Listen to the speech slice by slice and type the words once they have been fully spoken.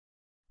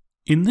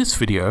In this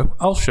video,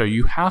 I'll show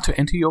you how to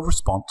enter your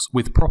response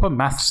with proper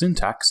math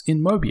syntax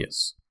in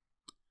Möbius.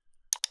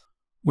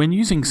 When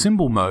using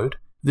symbol mode,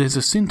 there's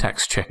a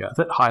syntax checker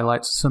that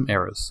highlights some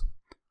errors.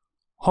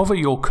 Hover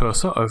your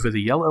cursor over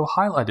the yellow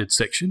highlighted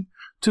section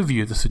to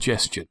view the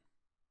suggestion.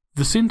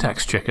 The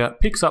syntax checker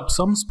picks up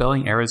some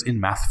spelling errors in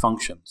math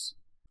functions,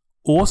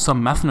 or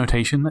some math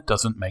notation that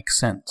doesn't make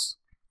sense.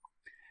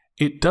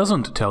 It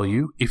doesn't tell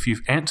you if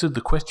you've answered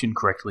the question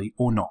correctly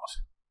or not.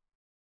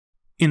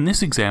 In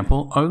this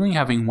example, only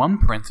having one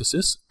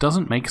parenthesis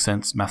doesn't make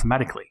sense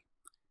mathematically.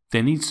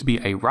 There needs to be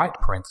a right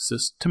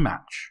parenthesis to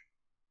match.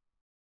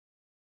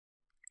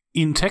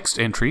 In text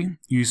entry,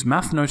 use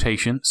math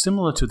notation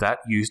similar to that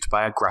used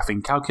by a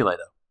graphing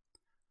calculator.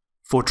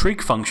 For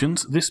trig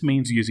functions, this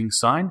means using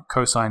sine,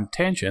 cosine,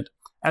 tangent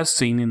as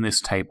seen in this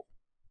table.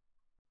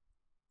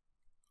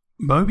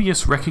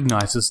 Möbius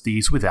recognizes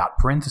these without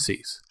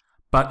parentheses,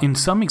 but in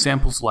some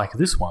examples like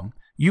this one,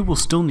 you will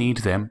still need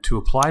them to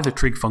apply the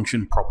trig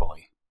function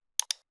properly.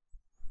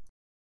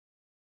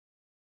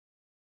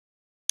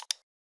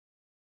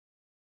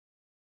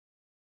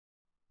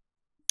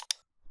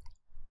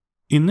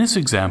 In this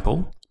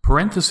example,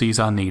 parentheses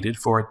are needed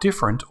for a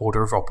different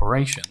order of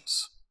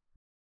operations.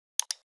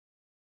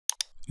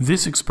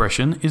 This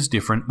expression is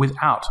different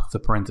without the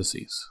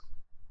parentheses.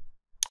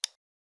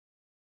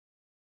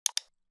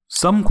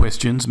 Some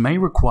questions may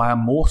require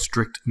more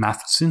strict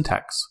math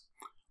syntax.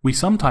 We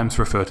sometimes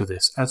refer to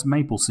this as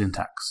maple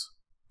syntax.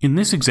 In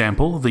this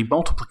example, the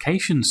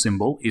multiplication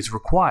symbol is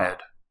required.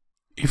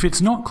 If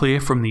it's not clear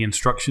from the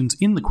instructions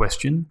in the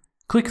question,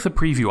 click the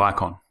preview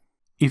icon.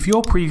 If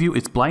your preview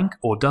is blank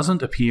or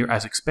doesn't appear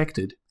as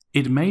expected,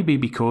 it may be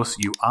because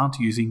you aren't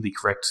using the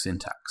correct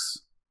syntax.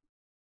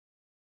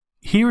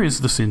 Here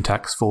is the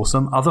syntax for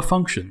some other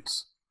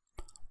functions.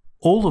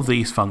 All of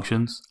these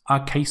functions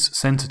are case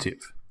sensitive,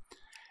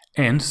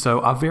 and so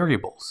are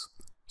variables.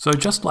 So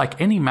just like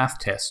any math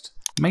test,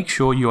 make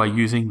sure you are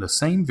using the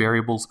same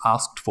variables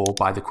asked for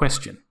by the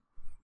question.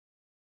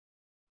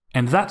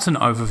 And that's an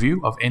overview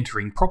of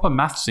entering proper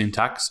math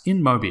syntax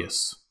in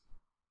Möbius.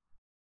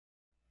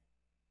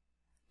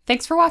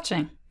 Thanks for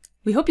watching.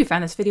 We hope you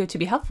found this video to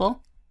be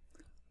helpful.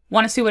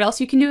 Want to see what else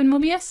you can do in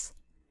Möbius?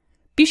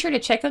 Be sure to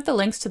check out the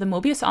links to the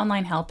Möbius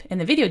online help in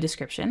the video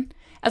description,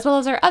 as well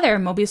as our other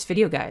Möbius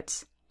video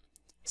guides.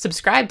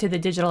 Subscribe to the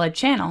DigitalEd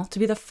channel to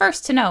be the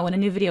first to know when a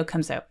new video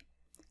comes out.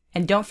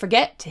 And don't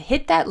forget to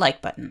hit that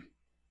like button.